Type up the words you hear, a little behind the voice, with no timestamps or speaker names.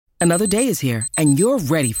Another day is here, and you're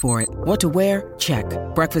ready for it. What to wear? Check.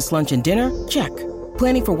 Breakfast, lunch, and dinner? Check.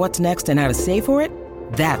 Planning for what's next and how to save for it?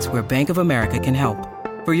 That's where Bank of America can help.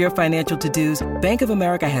 For your financial to-dos, Bank of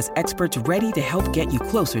America has experts ready to help get you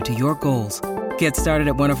closer to your goals. Get started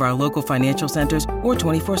at one of our local financial centers or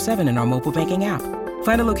 24/7 in our mobile banking app.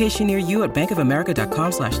 Find a location near you at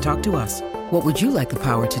bankofamerica.com/talktous. What would you like the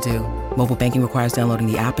power to do? Mobile banking requires downloading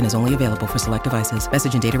the app and is only available for select devices.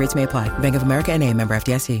 Message and data rates may apply. Bank of America N.A., member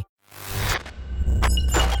FDIC.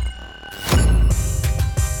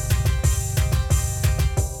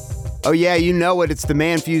 Oh, yeah, you know it. It's the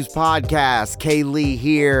Man Fuse Podcast. Kay Lee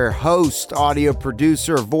here, host, audio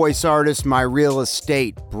producer, voice artist, my real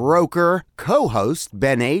estate broker, co-host,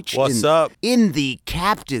 Ben H. What's up? In the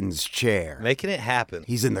captain's chair. Making it happen.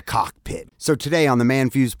 He's in the cockpit. So today on the Man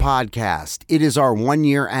Fuse Podcast, it is our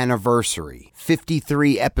 1-year anniversary.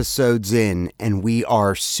 53 episodes in, and we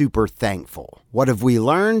are super thankful. What have we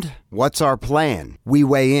learned? What's our plan? We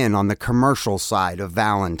weigh in on the commercial side of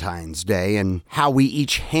Valentine's Day and how we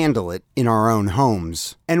each handle it in our own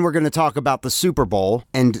homes. And we're going to talk about the Super Bowl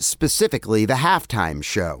and specifically the halftime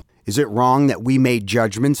show. Is it wrong that we made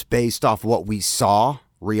judgments based off what we saw?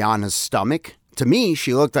 Rihanna's stomach? To me,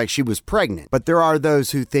 she looked like she was pregnant, but there are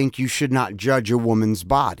those who think you should not judge a woman's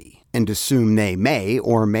body and assume they may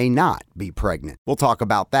or may not be pregnant. We'll talk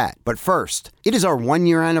about that. But first, it is our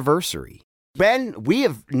 1-year anniversary. Ben, we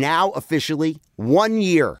have now officially 1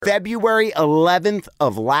 year. February 11th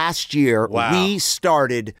of last year, we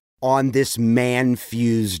started on this Man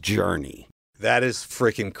Fuse journey. That is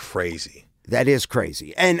freaking crazy. That is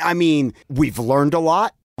crazy. And I mean, we've learned a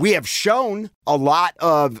lot. We have shown a lot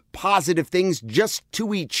of positive things just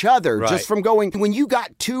to each other, just from going, when you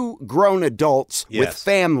got two grown adults with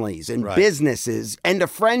families and businesses and a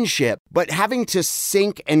friendship, but having to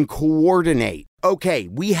sync and coordinate. Okay,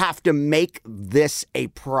 we have to make this a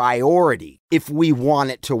priority if we want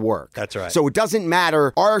it to work. That's right. So it doesn't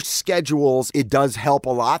matter our schedules. It does help a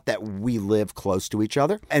lot that we live close to each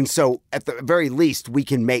other. And so at the very least, we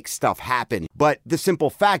can make stuff happen. But the simple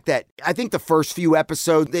fact that I think the first few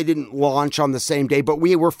episodes, they didn't launch on the same day, but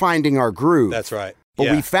we were finding our groove. That's right. But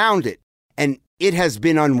we found it, and it has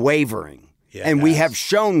been unwavering. Yeah, and we have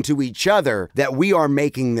shown to each other that we are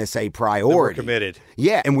making this a priority. We're committed.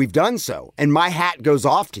 Yeah, and we've done so. And my hat goes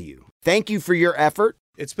off to you. Thank you for your effort.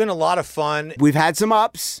 It's been a lot of fun. We've had some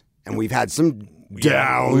ups, and we've had some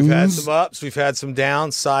downs. We've had some ups. We've had some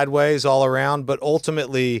downs, sideways, all around. But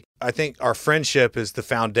ultimately, I think our friendship is the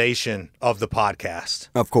foundation of the podcast.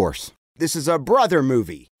 Of course. This is a brother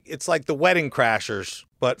movie. It's like The Wedding Crashers,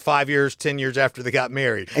 but 5 years, 10 years after they got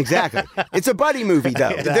married. Exactly. It's a buddy movie, though.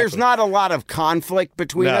 Exactly. There's not a lot of conflict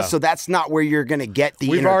between us, so that's not where you're going to get the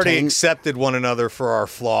We've already accepted one another for our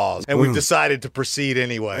flaws, and we've decided to proceed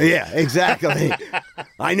anyway. Yeah, exactly.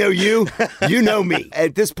 I know you. You know me.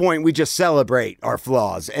 At this point, we just celebrate our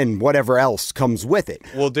flaws and whatever else comes with it.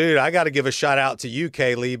 Well, dude, I got to give a shout out to you,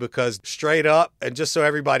 Kaylee, because straight up, and just so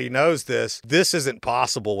everybody knows this isn't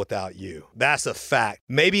possible without you. That's a fact.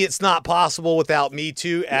 Maybe it's not possible without me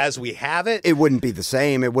too, as we have it. It wouldn't be the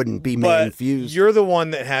same. It wouldn't be Man Fuse. You're the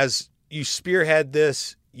one that you spearhead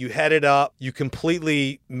this, you head it up, you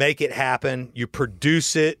completely make it happen, you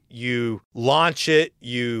produce it, you launch it,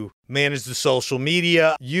 you manage the social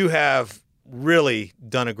media. You have really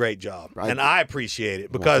done a great job. And I appreciate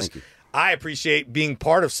it because I appreciate being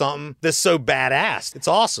part of something that's so badass. It's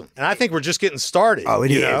awesome. And I think we're just getting started. Oh,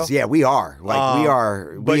 it is. Know? Yeah, we are. We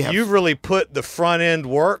are. But you've really put the front end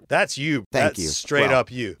work. That's you. Thank you. you. Straight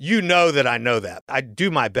up you. You know that I know that. I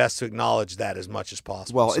do my best to acknowledge that as much as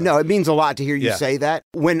possible. Well, no, it means a lot to hear you say that.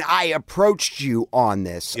 When I approached you on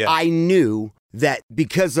this, I knew that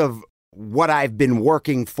because of what I've been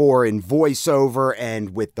working for in voiceover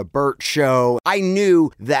and with the Burt Show, I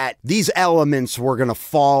knew that these elements were going to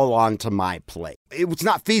fall onto my plate. It was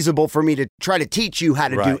not feasible for me to try to teach you how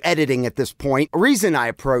to do editing at this point. The reason I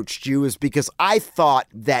approached you is because I thought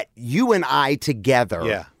that you and I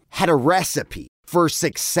together had a recipe for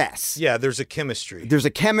success. Yeah, there's a chemistry. There's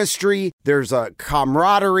a chemistry, there's a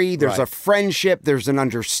camaraderie, there's a friendship, there's an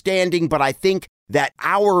understanding, but I think that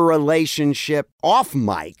our relationship off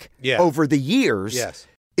mic over the years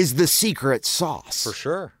is the secret sauce. For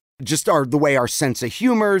sure. Just the way our sense of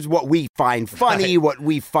humor is, what we find funny, what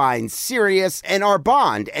we find serious, and our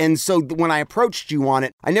bond. And so when I approached you on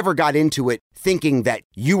it, I never got into it thinking that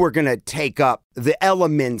you were going to take up the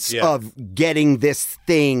elements of getting this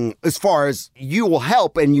thing, as far as you will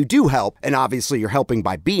help, and you do help, and obviously you're helping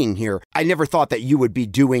by being here. I never thought that you would be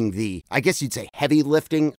doing the, I guess you'd say, heavy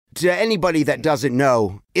lifting. To anybody that doesn't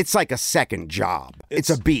know, it's like a second job. It's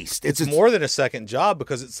a beast. It's more than a second job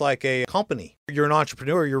because it's like a company. You're an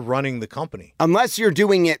entrepreneur, you're running the company. Unless you're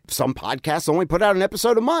doing it, some podcasts only put out an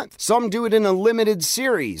episode a month. Some do it in a limited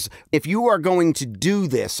series. If you are going to do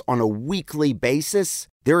this on a weekly basis,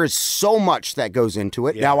 there is so much that goes into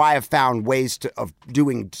it. Yeah. Now, I have found ways of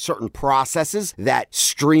doing certain processes that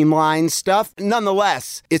streamline stuff.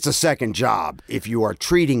 Nonetheless, it's a second job if you are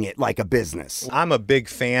treating it like a business. I'm a big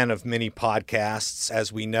fan of many podcasts,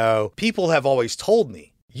 as we know. People have always told me,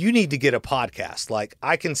 you need to get a podcast. Like,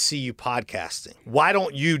 I can see you podcasting. Why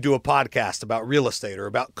don't you do a podcast about real estate or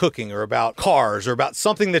about cooking or about cars or about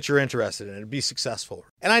something that you're interested in and be successful?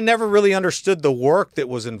 And I never really understood the work that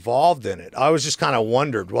was involved in it. I was just kind of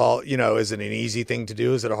wondered, well, is it an easy thing to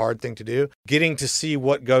do? Is it a hard thing to do? Getting to see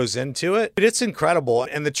what goes into it, it's incredible.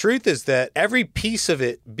 And the truth is that every piece of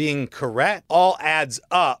it being correct all adds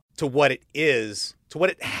up to what it is, to what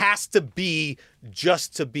it has to be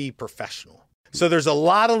just to be professional. So there's a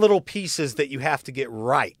lot of little pieces that you have to get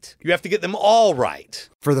right. You have to get them all right.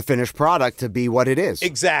 For the finished product to be what it is.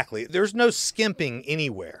 Exactly. There's no skimping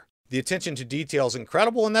anywhere. The attention to detail is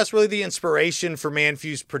incredible, and that's really the inspiration for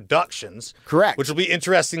Manfuse Productions. Correct. Which will be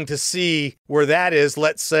interesting to see where that is,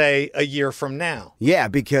 let's say, a year from now. Yeah,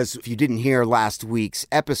 because if you didn't hear last week's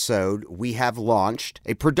episode, we have launched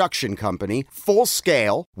a production company, full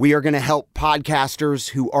scale. We are going to help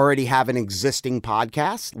podcasters who already have an existing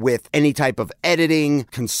podcast with any type of editing,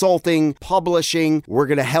 consulting, publishing. We're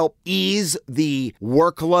going to help ease the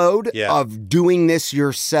workload of doing this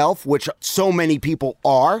yourself, which so many people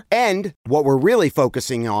are. And what we're really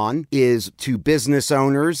focusing on is to business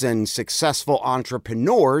owners and successful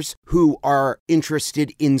entrepreneurs who are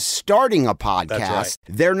interested in starting a podcast. That's right.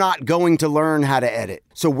 They're not going to learn how to edit.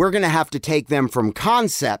 So we're going to have to take them from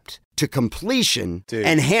concept to completion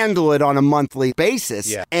and handle it on a monthly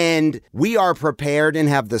basis. Yeah. And we are prepared and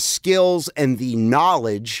have the skills and the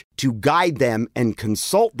knowledge to guide them and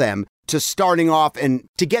consult them to starting off and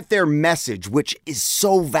to get their message, which is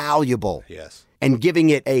so valuable. Yes. And giving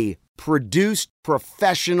it a produced,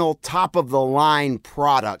 professional, top-of-the-line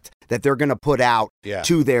product that they're going to put out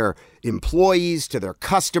to their employees, to their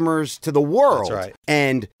customers, to the world. That's right.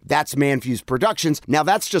 And that's Manfuse Productions. Now,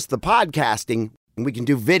 that's just the podcasting. We can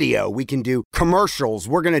do video. We can do commercials.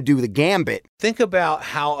 We're going to do the gambit. Think about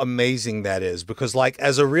how amazing that is. Because like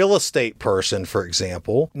as a real estate person, for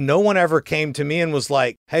example, no one ever came to me and was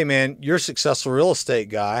like, hey, man, you're a successful real estate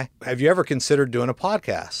guy. Have you ever considered doing a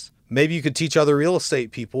podcast? Maybe you could teach other real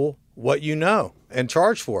estate people what you know and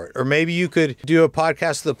charge for it. Or maybe you could do a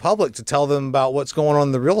podcast to the public to tell them about what's going on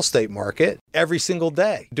in the real estate market every single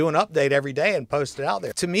day. Do an update every day and post it out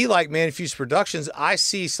there. To me, like Manfuse Productions, I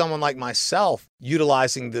see someone like myself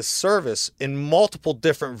utilizing this service in multiple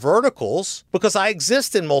different verticals because I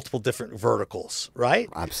exist in multiple different verticals, right?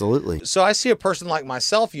 Absolutely. So I see a person like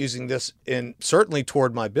myself using this in certainly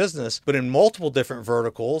toward my business, but in multiple different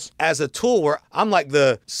verticals as a tool where I'm like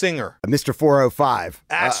the singer. Mr. 405.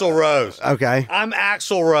 Axl Rose. Okay. I'm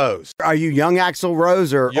Axl Rose. Are you young Axl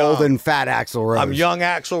Rose or Young. old and fat Axl Rose? I'm young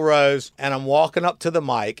Axl Rose, and I'm walking up to the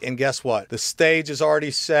mic, and guess what? The stage is already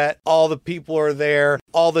set. All the people are there.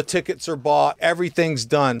 All the tickets are bought. Everything's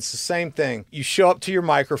done. It's the same thing. You show up to your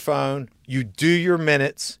microphone. You do your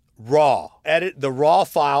minutes. Raw. Edit the raw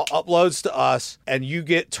file, uploads to us, and you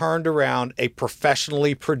get turned around a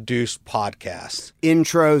professionally produced podcast.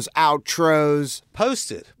 Intros, outros.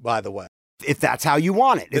 Posted, by the way. If that's how you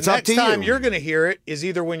want it. It's up to you. The next time you're going to hear it is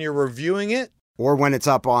either when you're reviewing it or when it's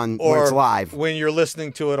up on, when it's live. When you're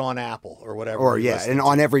listening to it on Apple or whatever. Or and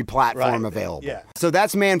on every platform available. Yeah. So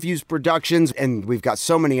that's Manfuse Productions, and we've got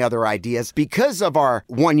so many other ideas. Because of our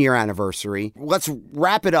 1-year anniversary, let's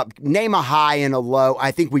wrap it up. Name a high and a low. I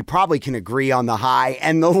think we probably can agree on the high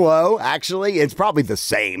and the low, actually. It's probably the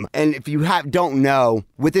same. And if you don't know,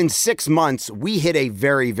 within 6 months, we hit a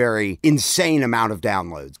very, very insane amount of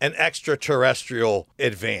downloads. An extraterrestrial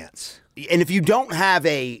advance. And if you don't have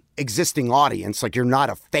a existing audience, like you're not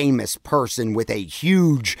a famous person with a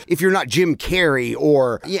huge, if you're not Jim Carrey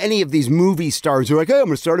or any of these movie stars who are like, hey, I'm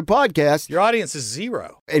going to start a podcast. Your audience is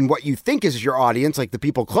zero. And what you think is your audience, like the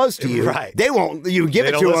people close to you, right. They won't, you give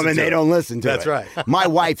it to them and they don't listen to it. That's right. My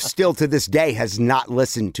wife still to this day has not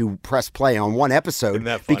listened to Press Play on one episode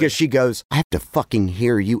because she goes, I have to fucking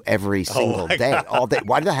hear you every single day, all day.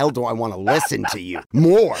 Why the hell do I want to listen to you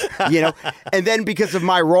more? And then because of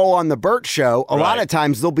my role on the Burt Show, a lot of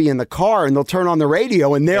times there'll be be in the car and they'll turn on the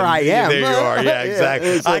radio and there I am. There you are. Yeah,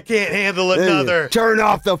 exactly. Like, I can't handle another. Turn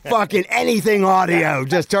off the fucking anything audio.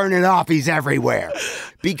 Just turn it off. He's everywhere.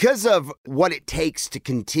 Because of what it takes to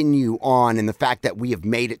continue on and the fact that we have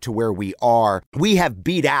made it to where we are, we have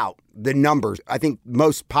beat out the numbers. I think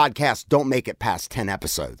most podcasts don't make it past 10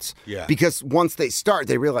 episodes. Yeah. Because once they start,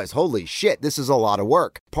 they realize, holy shit, this is a lot of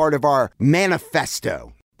work. Part of our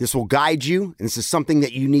manifesto. This will guide you, and this is something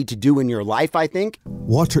that you need to do in your life, I think.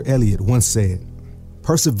 Walter Elliott once said,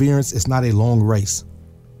 "Perseverance is not a long race,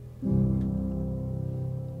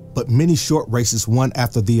 but many short races, one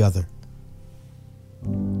after the other."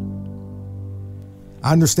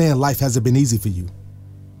 I understand life hasn't been easy for you.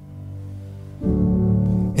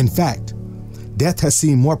 In fact, death has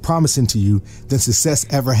seemed more promising to you than success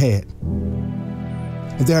ever had.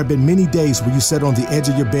 And there have been many days where you sat on the edge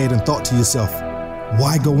of your bed and thought to yourself,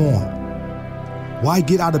 why go on? Why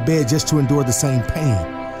get out of bed just to endure the same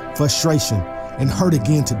pain, frustration, and hurt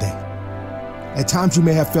again today? At times you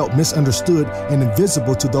may have felt misunderstood and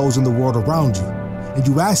invisible to those in the world around you. And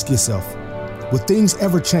you ask yourself, will things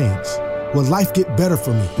ever change? Will life get better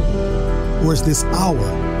for me? Or is this hour,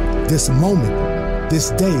 this moment,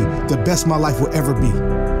 this day the best my life will ever be?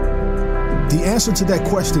 The answer to that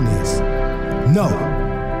question is no.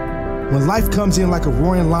 When life comes in like a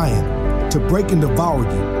roaring lion to break and devour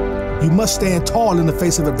you, you must stand tall in the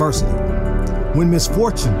face of adversity. When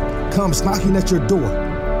misfortune comes knocking at your door,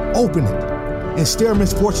 open it and stare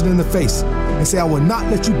misfortune in the face and say, I will not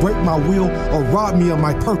let you break my will or rob me of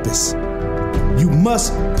my purpose. You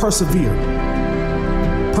must persevere.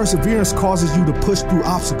 Perseverance causes you to push through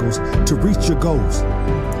obstacles to reach your goals.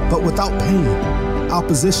 But without pain,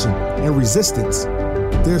 opposition, and resistance,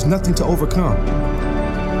 there's nothing to overcome.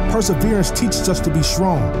 Perseverance teaches us to be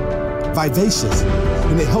strong, vivacious,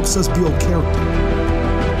 and it helps us build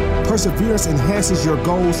character. Perseverance enhances your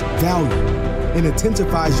goals' value and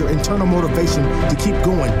intensifies your internal motivation to keep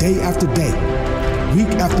going day after day, week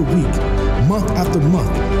after week, month after month,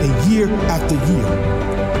 and year after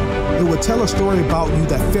year. It will tell a story about you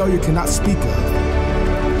that failure cannot speak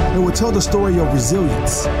of. It will tell the story of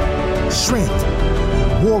resilience, strength,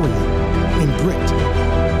 warrior, and grit.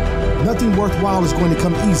 Nothing worthwhile is going to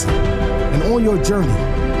come easy, and on your journey,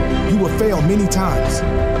 you will fail many times.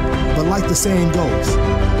 But like the saying goes,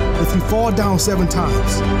 if you fall down 7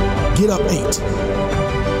 times, get up 8.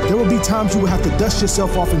 There will be times you will have to dust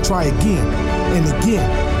yourself off and try again, and again,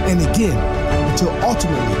 and again, until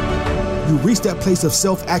ultimately you reach that place of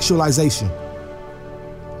self-actualization.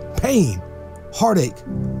 Pain, heartache,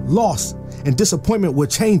 loss, and disappointment will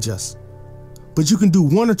change us. But you can do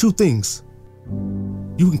one or two things.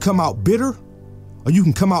 You can come out bitter, or you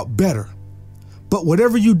can come out better. But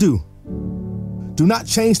whatever you do not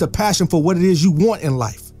change the passion for what it is you want in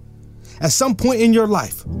life. At some point in your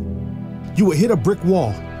life, you will hit a brick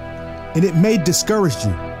wall, and it may discourage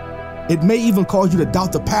you. It may even cause you to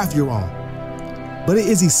doubt the path you're on. But it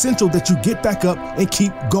is essential that you get back up and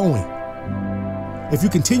keep going. If you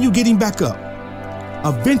continue getting back up,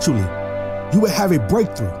 eventually you will have a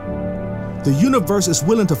breakthrough. The universe is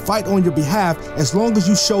willing to fight on your behalf as long as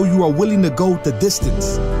you show you are willing to go the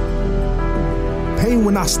distance. Pain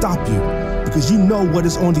will not stop you because you know what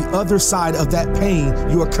is on the other side of that pain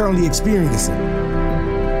you are currently experiencing.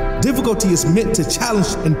 Difficulty is meant to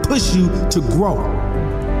challenge and push you to grow.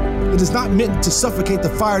 It is not meant to suffocate the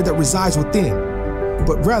fire that resides within,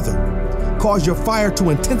 but rather cause your fire to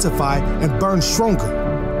intensify and burn stronger.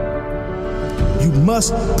 You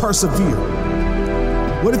must persevere.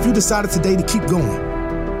 What if you decided today to keep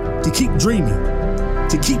going, to keep dreaming,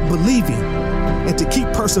 to keep believing, and to keep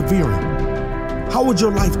persevering? How would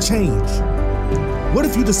your life change? What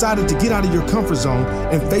if you decided to get out of your comfort zone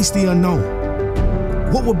and face the unknown?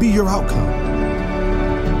 What would be your outcome?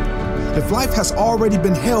 If life has already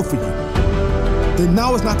been hell for you, then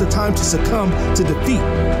now is not the time to succumb to defeat.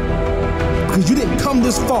 Because you didn't come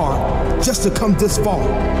this far just to come this far.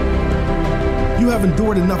 You have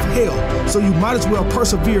endured enough hell, so you might as well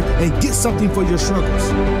persevere and get something for your struggles.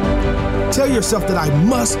 Tell yourself that I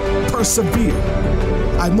must persevere.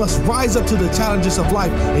 I must rise up to the challenges of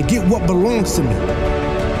life and get what belongs to me.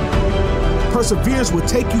 Perseverance will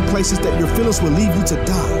take you places that your feelings will leave you to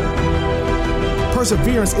die.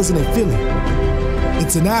 Perseverance isn't a feeling,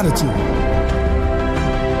 it's an attitude.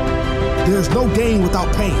 There's no gain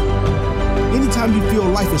without pain. Anytime you feel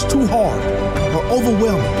life is too hard or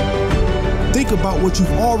overwhelming, think about what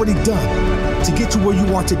you've already done to get to where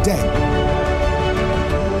you are today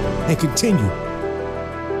and continue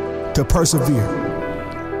to persevere.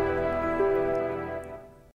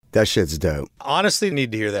 That shit's dope. Honestly,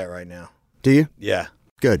 need to hear that right now. Do you? Yeah.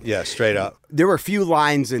 Good. Yeah, straight up. There were a few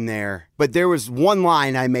lines in there, but there was one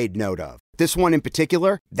line I made note of. This one in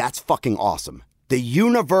particular, that's fucking awesome. The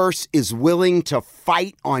universe is willing to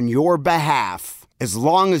fight on your behalf as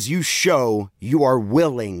long as you show you are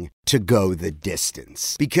willing to go the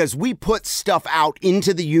distance. Because we put stuff out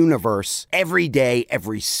into the universe every day,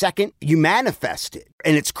 every second. You manifest it.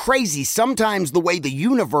 And it's crazy sometimes the way the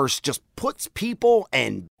universe just puts people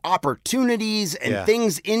and opportunities and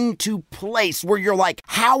things into place where you're like,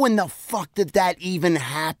 how in the fuck did that even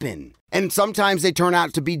happen? And sometimes they turn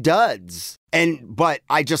out to be duds. But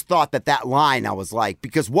I just thought that line, I was like,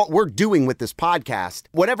 because what we're doing with this podcast,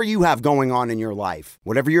 whatever you have going on in your life,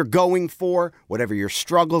 whatever you're going for, whatever your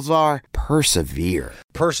struggles are, persevere.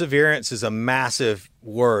 Perseverance is a massive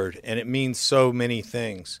word, and it means so many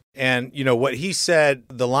things. And, you know, what he said,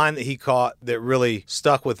 the line that he caught that really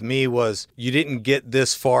stuck with me was, you didn't get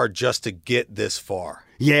this far just to get this far.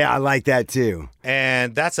 Yeah, I like that too.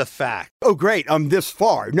 And that's a fact. Oh, great. I'm this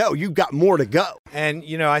far. No, you've got more to go. And,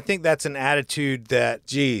 you know, I think that's an attitude that,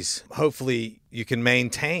 geez, hopefully you can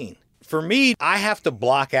maintain. For me, I have to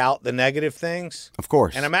block out the negative things. Of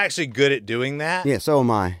course. And I'm actually good at doing that. Yeah, so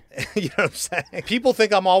am I. You know what I'm saying? People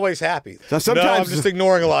think I'm always happy. So sometimes, no, I'm just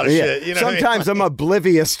ignoring a lot of shit. You know sometimes I'm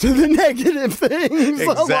oblivious to the negative things.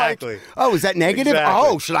 Exactly. Like, oh, is that negative? Exactly.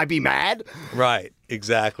 Oh, should I be mad? Right.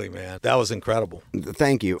 Exactly, man. That was incredible.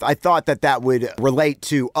 Thank you. I thought that would relate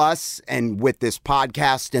to us and with this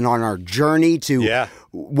podcast and on our journey to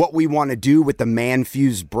what we want to do with the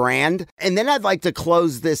ManFuse brand. And then I'd like to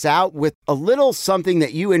close this out with a little something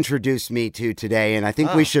that you introduced me to today. And I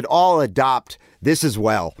think we should all adopt this as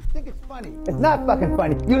well. I think it's funny. It's not fucking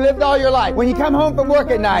funny. You lived all your life. When you come home from work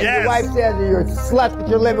at night, your wife says to your slut that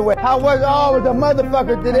you're living with, how was the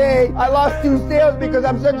motherfucker today? I lost 2 sales because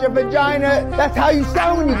I'm such a vagina. That's how you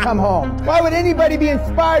sound when you come home. Why would anybody be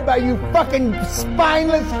inspired by you fucking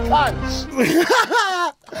spineless cunts?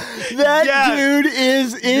 That dude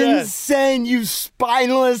is insane, you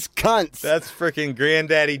spineless cunts. That's freaking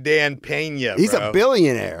Granddaddy Dan Pena, He's a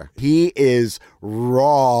billionaire. He is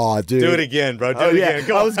raw, dude. Do it again, bro. Do it again.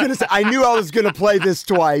 Come on. I was going to say, I knew I was going to play this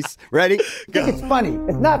twice. Ready? I think it's funny.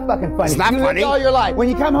 It's not fucking funny. It's not you funny. Lived all your life. When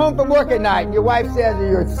you come home from work at night, your wife says to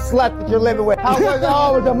your slut that you're living with, how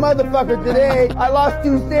was the motherfucker today? I lost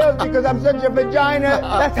 2 sales because I'm such a vagina.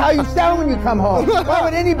 That's how you sound when you come home. Why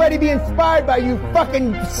would anybody be inspired by you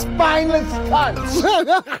fucking spineless cunts?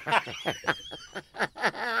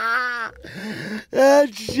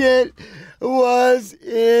 That shit was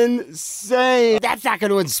insane. That's not going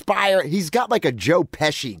to inspire. He's got like a Joe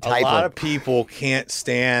Pesci type. A lot of people can't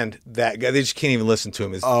stand that guy. They just can't even listen to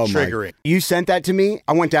him. It's triggering. You sent that to me.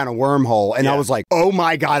 I went down a wormhole and I was like, oh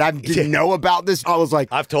my God, I didn't know about this. I was like,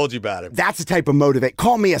 I've told you about it. That's the type of motivate.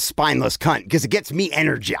 Call me a spineless cunt because it gets me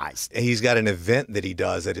energized. And he's got an event that he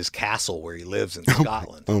does at his castle where he lives in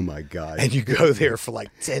Scotland. Oh my God. And you go there for like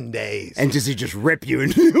 10 days. And does he just rip you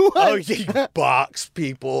into he box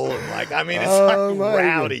people and like, I mean, it's like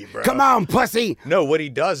rowdy, bro. Come on, pussy. No, what he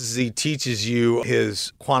does is he teaches you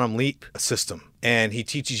his quantum leap system, and he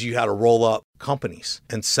teaches you how to roll up companies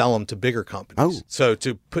and sell them to bigger companies. Oh. So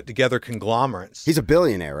to put together conglomerates. He's a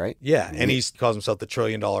billionaire, right? Yeah, and he calls himself the $1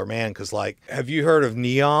 trillion man because, like, have you heard of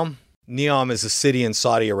Neom? Neom is a city in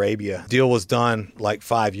Saudi Arabia. Deal was done like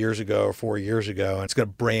 5 years ago or 4 years ago, and it's got a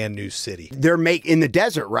brand new city. They're in the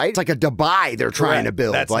desert, right? It's like a Dubai they're trying to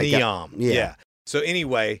build. That's like Neom. Yeah. So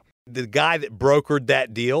anyway, the guy that brokered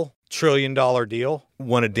that deal, $1 trillion deal,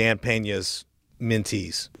 one of Dan Pena's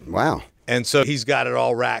mentees. Wow. And so he's got it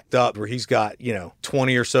all racked up where he's got,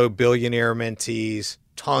 20 or so billionaire mentees,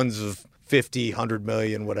 tons of 50, 100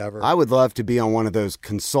 million, whatever. I would love to be on one of those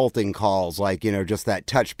consulting calls, like, just that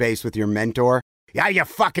touch base with your mentor. Yeah, you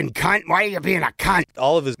fucking cunt. Why are you being a cunt?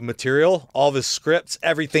 All of his material, all of his scripts,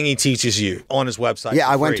 everything he teaches you on his website. Yeah,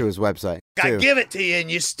 I went to his website. I give it to you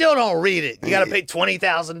and you still don't read it. You got to pay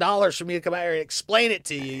 $20,000 for me to come out here and explain it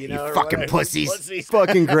to you. You fucking pussies.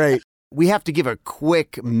 Fucking great. We have to give a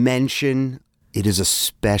quick mention. It is a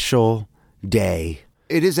special day.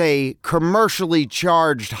 It is a commercially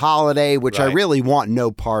charged holiday, which I really want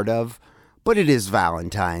no part of, but it is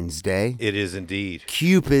Valentine's Day. It is indeed.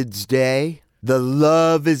 Cupid's Day. The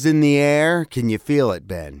love is in the air. Can you feel it,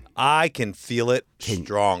 Ben? I can feel it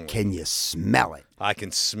strongly. Can you smell it? I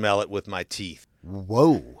can smell it with my teeth.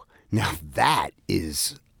 Whoa. Now that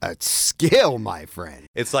is a skill, my friend.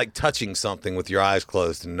 It's like touching something with your eyes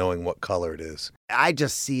closed and knowing what color it is. I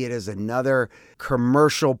just see it as another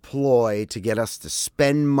commercial ploy to get us to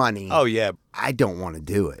spend money. Oh, yeah. I don't want to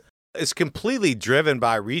do it. It's completely driven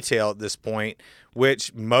by retail at this point,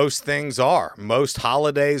 which most things are. Most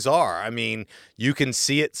holidays are. I mean, you can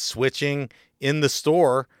see it switching in the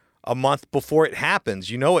store a month before it happens.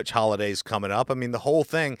 You know which holiday's coming up. I mean, the whole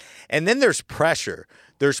thing. And then there's pressure.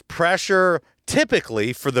 There's pressure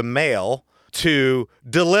typically for the mail to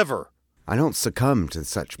deliver. I don't succumb to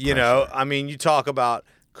such pressure. You know, I mean, you talk about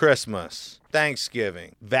Christmas,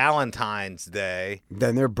 Thanksgiving, Valentine's Day.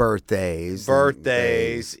 Then their birthdays.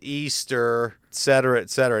 Easter, et cetera, et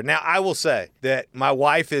cetera. Now, I will say that my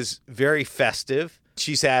wife is very festive.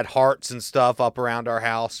 She's had hearts and stuff up around our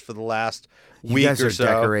house for the last week or so. You guys are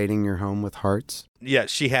decorating your home with hearts? Yeah,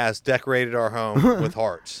 she has decorated our home with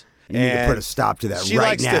hearts. You need to put a stop to that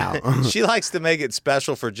right now. She likes to make it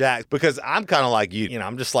special for Jack because I'm kind of like you. You know,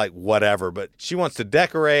 I'm just like whatever. But she wants to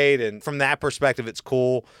decorate, and from that perspective, it's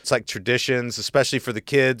cool. It's like traditions, especially for the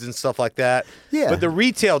kids and stuff like that. Yeah. But the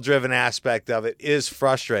retail-driven aspect of it is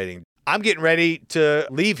frustrating. I'm getting ready to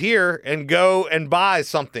leave here and go and buy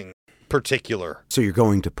something particular. So you're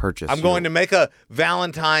going to purchase. I'm going to make a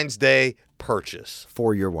Valentine's Day purchase.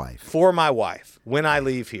 For your wife. For my wife when I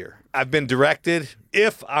leave here. I've been directed,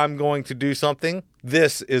 if I'm going to do something,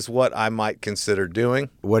 this is what I might consider doing.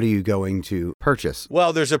 What are you going to purchase?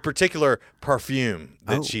 Well, there's a particular perfume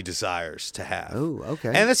that she desires to have. Oh,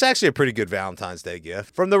 okay. And it's actually a pretty good Valentine's Day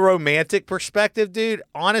gift. From the romantic perspective, dude,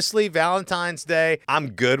 honestly, Valentine's Day,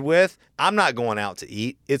 I'm good with. I'm not going out to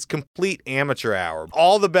eat. It's complete amateur hour.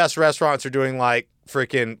 All the best restaurants are doing like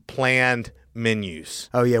freaking planned menus.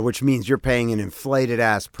 Oh, yeah, which means you're paying an inflated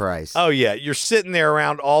ass price. Oh, yeah. You're sitting there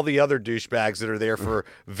around all the other douchebags that are there for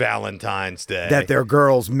Valentine's Day. That their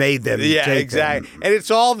girls made them. Yeah, take exactly. them. And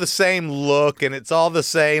it's all the same look and it's all the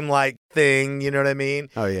same, like, thing. You know what I mean?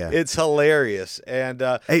 Oh, yeah. It's hilarious. And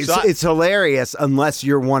it's hilarious unless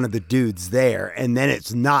you're one of the dudes there, and then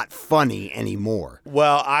it's not funny anymore.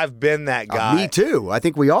 Well, I've been that guy. Me too. I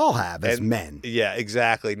think we all have as men. Yeah,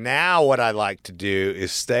 exactly. Now what I like to do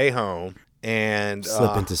is stay home and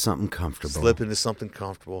slip into something comfortable.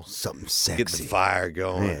 Something sexy. Get the fire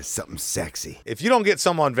going. Yeah, something sexy. If you don't get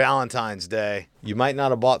some on Valentine's Day, you might not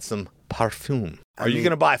have bought some perfume. Are you going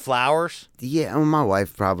to buy flowers? Yeah, well, my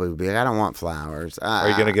wife probably would be like, I don't want flowers. Are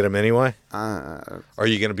you going to get them anyway? Or are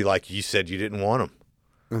you going to be like, you said you didn't want them?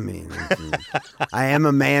 I mean, I am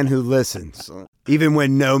a man who listens. Even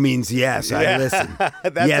when no means yes, I listen.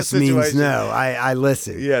 Yes means no, I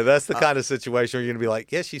listen. Yeah, that's the kind of situation where you're going to be like,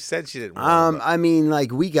 yeah, she said she didn't want them. I mean,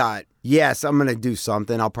 like yes, I'm going to do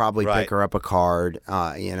something. I'll probably pick her up a card,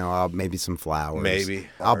 maybe some flowers. Maybe.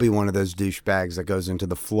 I'll be one of those douchebags that goes into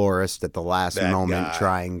the florist at the last moment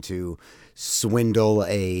trying to swindle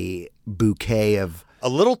a bouquet of... A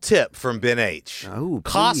little tip from Ben H. Oh,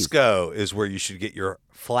 please. Costco is where you should get your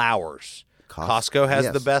flowers. Costco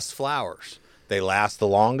has the best flowers. They last the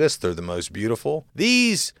longest. They're the most beautiful.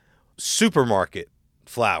 These supermarket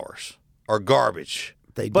flowers are garbage.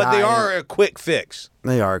 But they are a quick fix.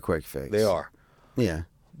 They are a quick fix. They are. Yeah.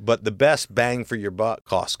 But the best bang for your buck,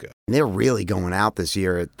 Costco. They're really going out this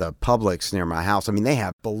year at the Publix near my house. I mean, they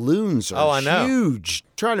have balloons huge,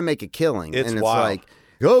 trying to make a killing. It's wild. Like,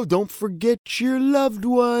 oh, don't forget your loved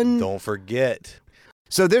one. Don't forget.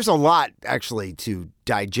 So there's a lot, actually, to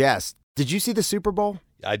digest. Did you see the Super Bowl?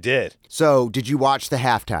 I did. So did you watch the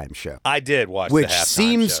halftime show? I did watch the halftime show. Which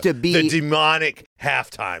seems to be... the demonic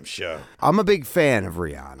halftime show. I'm a big fan of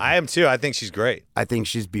Rihanna. I am too. I think she's great. I think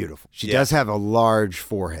she's beautiful. She does have a large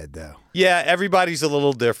forehead, though. Yeah, everybody's a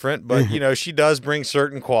little different, but, she does bring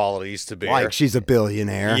certain qualities to bear. Like she's a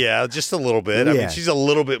billionaire. Yeah, just a little bit. I mean, she's a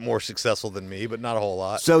little bit more successful than me, but not a whole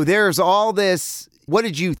lot. So there's all this... What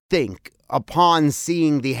did you think upon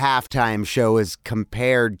seeing the halftime show as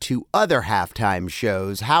compared to other halftime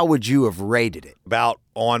shows? How would you have rated it? About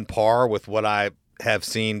on par with what I have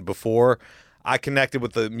seen before. I connected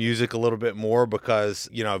with the music a little bit more because,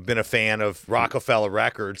 I've been a fan of Rockefeller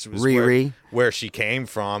Records. It was Riri. Where she came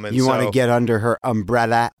from. And you want to get under her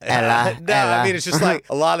umbrella, Ella? I mean, it's just like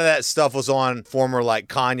a lot of that stuff was on former like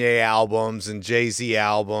Kanye albums and Jay-Z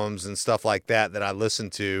albums and stuff like that I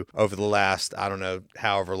listened to over the last, I don't know,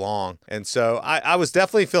 however long. And so I was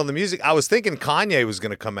definitely feeling the music. I was thinking Kanye was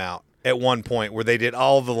going to come out at one point where they did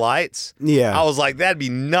all the lights. Yeah. I was like, that'd be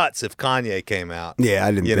nuts if Kanye came out. Yeah,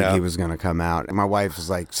 I didn't think he was going to come out. And my wife was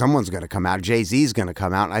like, someone's going to come out. Jay-Z's going to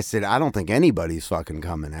come out. And I said, I don't think anybody's fucking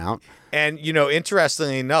coming out. And,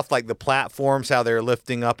 interestingly enough, like the platforms, how they're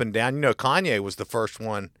lifting up and down, Kanye was the first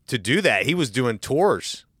one to do that. He was doing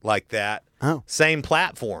tours like that. Oh. Same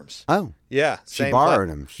platforms. Oh. Yeah. She borrowed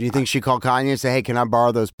them. Do you think she called Kanye and said, hey, can I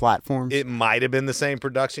borrow those platforms? It might have been the same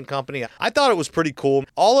production company. I thought it was pretty cool.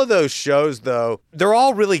 All of those shows, though, they're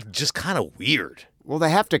all really just kind of weird. Well,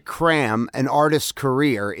 they have to cram an artist's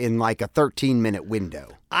career in like a 13-minute window.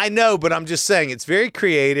 I know, but I'm just saying it's very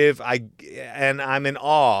creative. And I'm in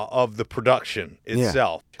awe of the production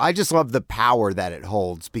itself. Yeah. I just love the power that it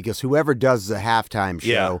holds because whoever does the halftime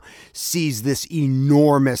show sees this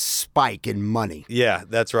enormous spike in money. Yeah,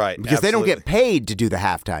 that's right. Because Absolutely. they don't get paid to do the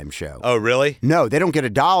halftime show. Oh, really? No, they don't get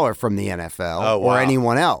 $1 from the NFL or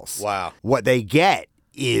anyone else. Wow. What they get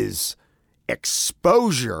is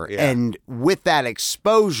exposure. Yeah. And with that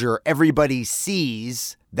exposure, everybody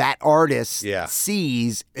sees that artist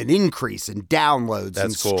sees an increase in downloads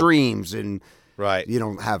and streams and you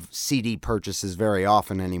don't have CD purchases very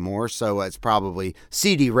often anymore, so it's probably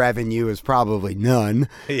CD revenue is probably none.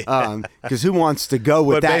 Because who wants to go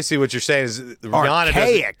with that? But basically what you're saying is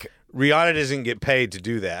Rihanna doesn't get paid to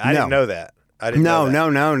do that. I didn't know that.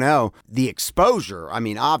 No. The exposure, I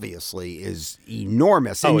mean, obviously is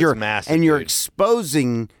enormous. And it's massive. And you're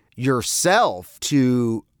exposing yourself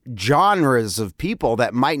to genres of people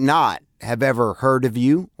that might not have ever heard of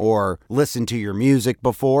you or listened to your music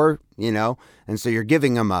before, you know? And so you're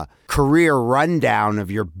giving them a career rundown of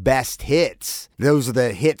your best hits. Those are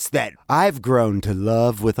the hits that I've grown to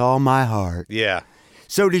love with all my heart. Yeah.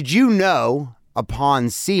 So did you know, upon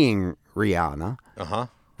seeing Rihanna,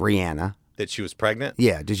 that she was pregnant?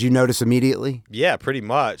 Yeah. Did you notice immediately? Yeah, pretty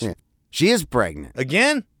much. Yeah. She is pregnant.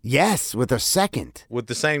 Again? Yes, with a second. With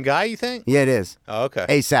the same guy, you think? Yeah, it is. Oh, okay.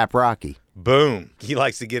 A$AP Rocky. Boom. He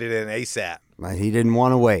likes to get it in ASAP. He didn't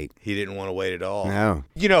want to wait. He didn't want to wait at all. No.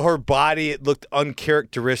 You know, her body, it looked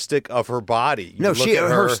uncharacteristic of her body. No,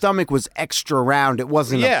 her stomach was extra round. It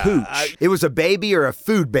wasn't a pooch. It was a baby or a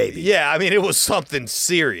food baby. Yeah, I mean, it was something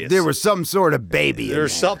serious. There was some sort of baby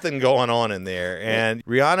There's something going on in there. And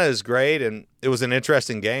Rihanna is great, and it was an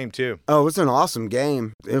interesting game, too. Oh, it was an awesome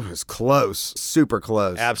game. It was close. Super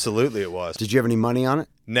close. Absolutely it was. Did you have any money on it?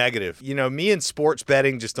 Negative. You know, me and sports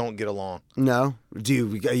betting just don't get along. No? Are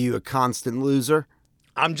you a constant loser?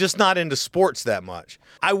 I'm just not into sports that much.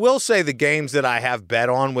 I will say the games that I have bet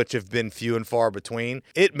on, which have been few and far between,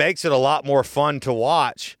 it makes it a lot more fun to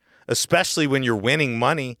watch, especially when you're winning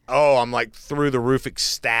money. Oh, I'm like through the roof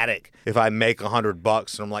ecstatic if I make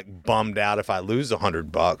 $100 and I'm like bummed out if I lose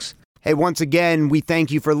 $100. Hey, once again, we thank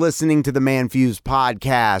you for listening to the Man Fuse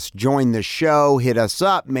podcast. Join the show. Hit us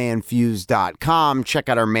up, manfuse.com. Check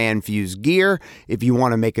out our Man Fuse gear. If you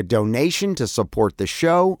want to make a donation to support the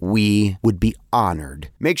show, we would be honored.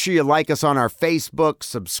 Make sure you like us on our Facebook,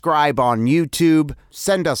 subscribe on YouTube,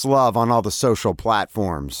 send us love on all the social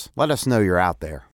platforms. Let us know you're out there.